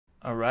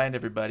All right,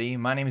 everybody.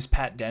 My name is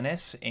Pat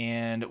Dennis,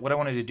 and what I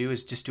wanted to do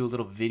is just do a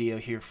little video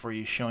here for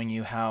you showing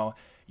you how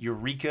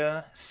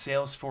Youreka,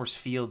 Salesforce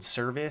Field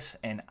Service,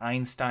 and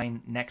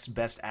Einstein Next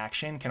Best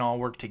Action can all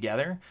work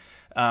together.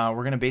 We're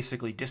going to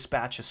basically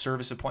dispatch a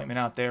service appointment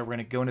out there. We're going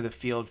to go into the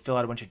field, fill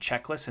out a bunch of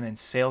checklists, and then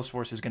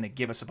Salesforce is going to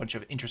give us a bunch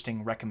of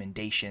interesting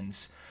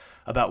recommendations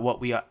about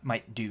what we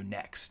might do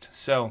next.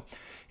 So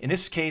in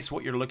this case,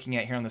 what you're looking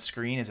at here on the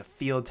screen is a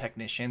field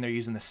technician. They're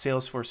using the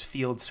Salesforce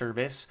Field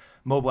Service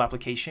mobile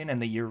application and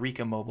the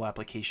Youreka mobile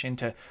application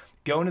to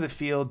go into the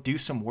field, do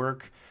some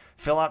work,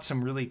 fill out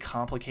some really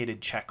complicated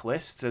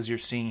checklists as you're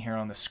seeing here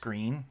on the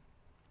screen.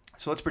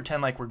 So let's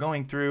pretend like we're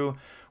going through,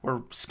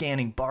 we're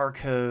scanning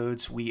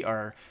barcodes, we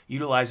are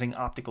utilizing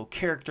optical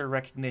character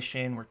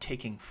recognition, we're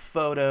taking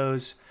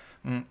photos,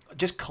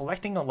 just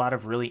collecting a lot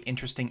of really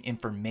interesting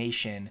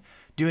information,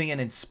 doing an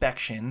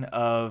inspection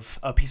of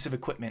a piece of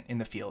equipment in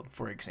the field,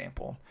 for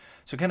example.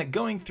 So kind of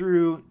going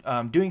through,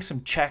 doing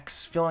some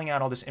checks, filling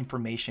out all this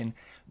information,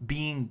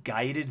 being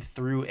guided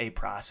through a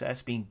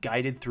process, being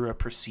guided through a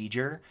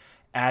procedure,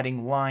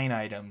 adding line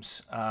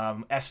items,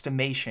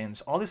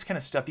 estimations, all this kind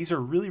of stuff. These are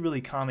really,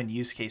 really common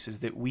use cases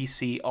that we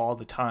see all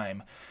the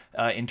time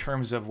in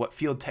terms of what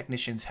field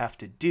technicians have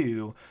to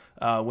do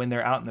when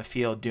they're out in the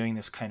field doing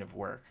this kind of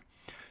work.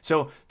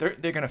 So they're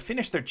going to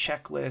finish their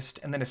checklist,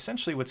 and then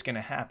essentially what's going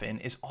to happen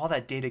is all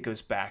that data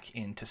goes back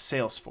into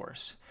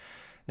Salesforce.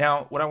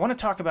 Now, what I want to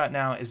talk about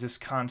now is this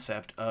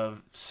concept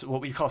of what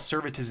we call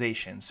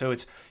servitization. So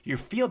it's your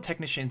field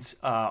technicians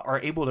are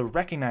able to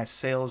recognize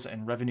sales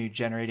and revenue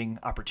generating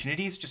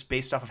opportunities just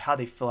based off of how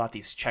they fill out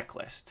these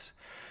checklists.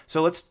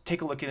 So let's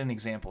take a look at an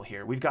example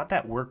here. We've got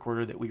that work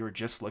order that we were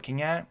just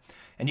looking at,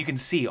 and you can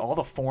see all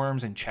the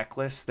forms and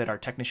checklists that our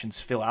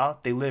technicians fill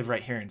out. They live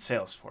right here in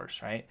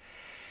Salesforce, right?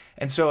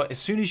 And so as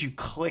soon as you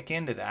click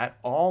into that,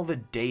 all the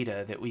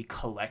data that we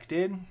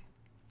collected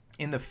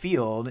in the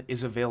field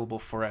is available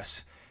for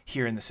us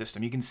here in the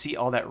system. You can see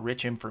all that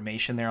rich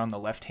information there on the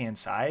left-hand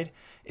side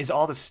is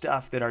all the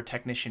stuff that our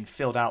technician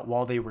filled out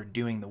while they were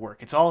doing the work.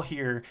 It's all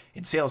here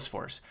in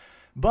Salesforce.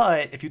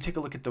 But if you take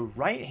a look at the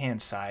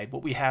right-hand side,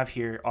 what we have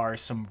here are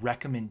some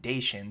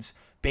recommendations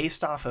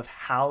based off of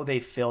how they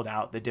filled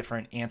out the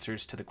different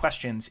answers to the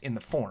questions in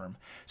the form.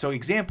 So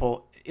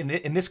example,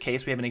 in this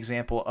case, we have an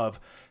example of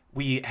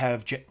we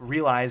have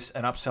realized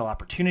an upsell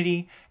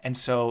opportunity, and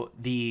so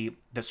the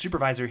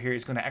supervisor here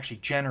is going to actually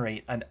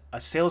generate a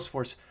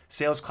Salesforce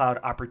Sales Cloud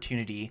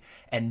opportunity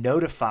and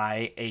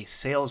notify a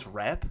sales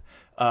rep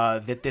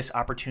that this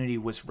opportunity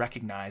was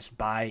recognized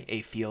by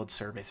a field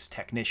service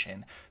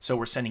technician. So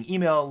we're sending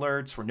email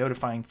alerts, we're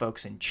notifying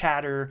folks in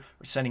chatter,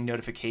 we're sending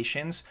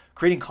notifications,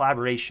 creating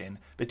collaboration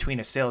between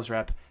a sales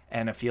rep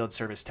and a field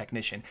service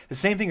technician. The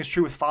same thing is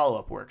true with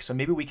follow-up work. So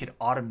maybe we could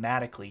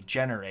automatically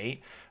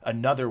generate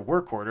another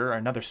work order or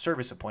another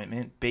service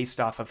appointment based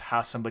off of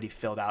how somebody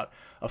filled out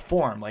a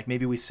form. Like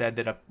maybe we said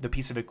that the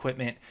piece of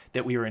equipment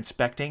that we were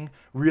inspecting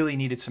really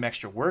needed some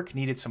extra work,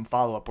 needed some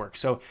follow-up work.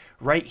 So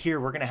right here,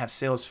 we're gonna have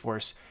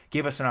Salesforce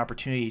give us an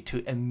opportunity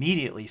to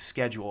immediately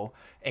schedule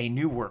a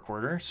new work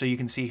order. So you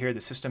can see here the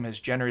system has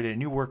generated a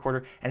new work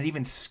order and it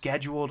even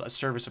scheduled a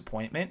service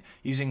appointment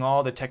using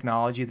all the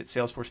technology that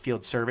Salesforce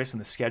Field Service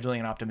and the scheduling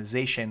and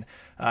optimization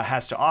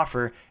has to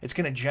offer. It's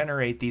going to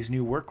generate these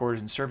new work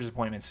orders and service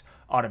appointments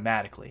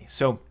automatically.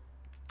 So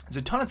there's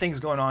a ton of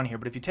things going on here,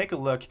 but if you take a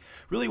look,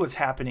 really what's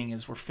happening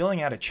is we're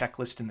filling out a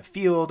checklist in the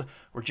field,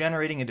 we're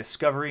generating a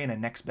discovery and a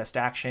next best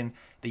action.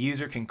 The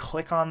user can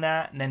click on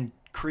that and then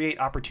create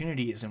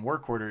opportunities and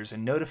work orders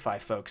and notify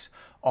folks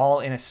all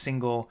in a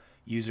single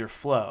user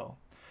flow.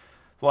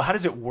 Well, how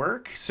does it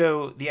work?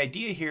 So the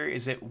idea here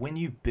is that when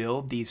you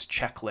build these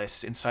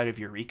checklists inside of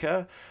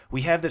Youreka,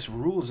 we have this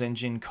rules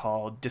engine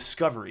called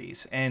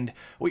discoveries. And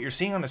what you're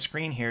seeing on the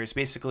screen here is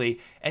basically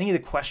any of the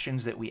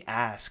questions that we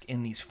ask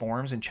in these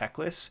forms and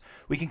checklists,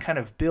 we can kind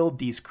of build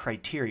these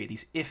criteria,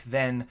 these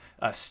if-then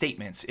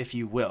statements, if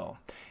you will.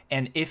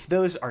 And if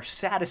those are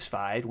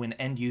satisfied when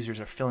end users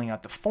are filling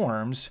out the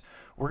forms,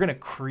 we're going to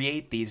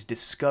create these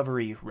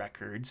discovery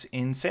records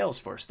in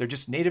Salesforce. They're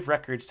just native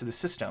records to the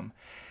system.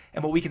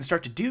 And what we can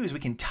start to do is we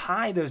can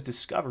tie those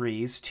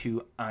discoveries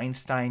to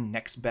Einstein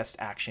Next Best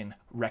Action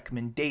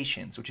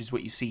recommendations, which is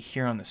what you see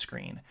here on the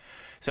screen.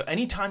 So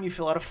anytime you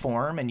fill out a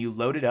form and you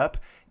load it up,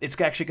 it's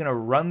actually going to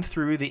run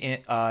through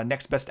the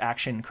Next Best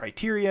Action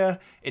criteria.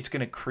 It's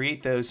going to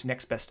create those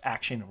Next Best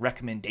Action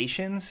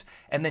recommendations,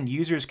 and then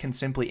users can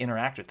simply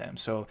interact with them.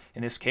 So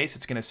in this case,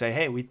 it's going to say,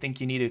 hey, we think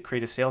you need to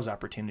create a sales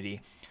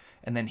opportunity.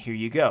 And then here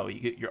you go.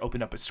 You're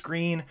open up a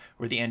screen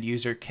where the end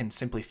user can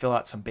simply fill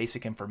out some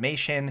basic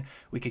information.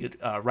 We could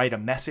write a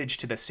message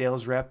to the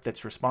sales rep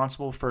that's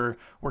responsible for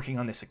working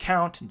on this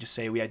account and just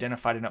say, we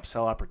identified an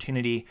upsell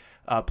opportunity.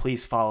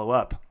 Please follow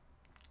up.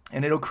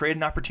 And it'll create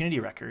an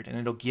opportunity record and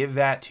it'll give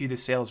that to the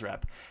sales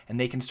rep and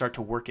they can start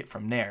to work it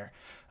from there.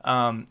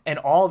 And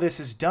all this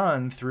is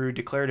done through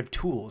declarative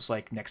tools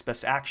like Next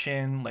Best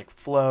Action, like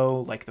Flow,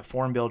 like the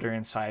form builder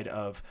inside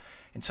of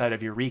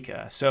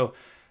Youreka. So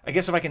I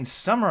guess if I can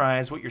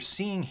summarize what you're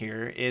seeing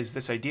here is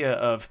this idea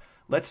of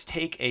let's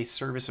take a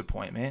service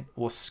appointment,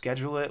 we'll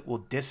schedule it,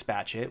 we'll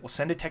dispatch it, we'll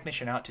send a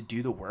technician out to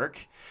do the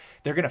work.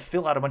 They're going to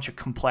fill out a bunch of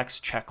complex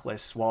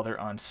checklists while they're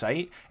on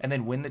site. And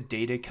then when the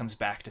data comes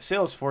back to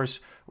Salesforce,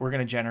 we're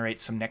going to generate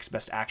some next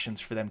best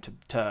actions for them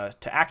to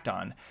act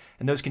on.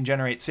 And those can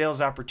generate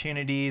sales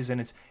opportunities, and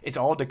it's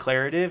all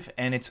declarative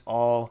and it's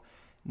all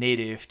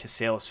native to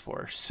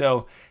Salesforce.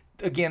 So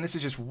again, this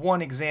is just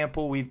one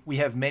example. We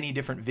have many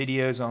different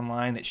videos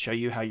online that show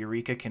you how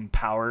Youreka can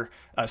power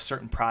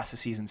certain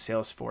processes in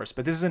Salesforce.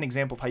 But this is an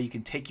example of how you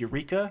can take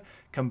Youreka,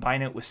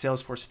 combine it with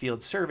Salesforce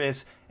Field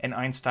Service and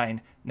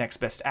Einstein Next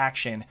Best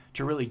Action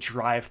to really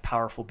drive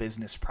powerful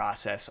business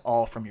process,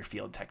 all from your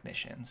field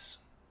technicians.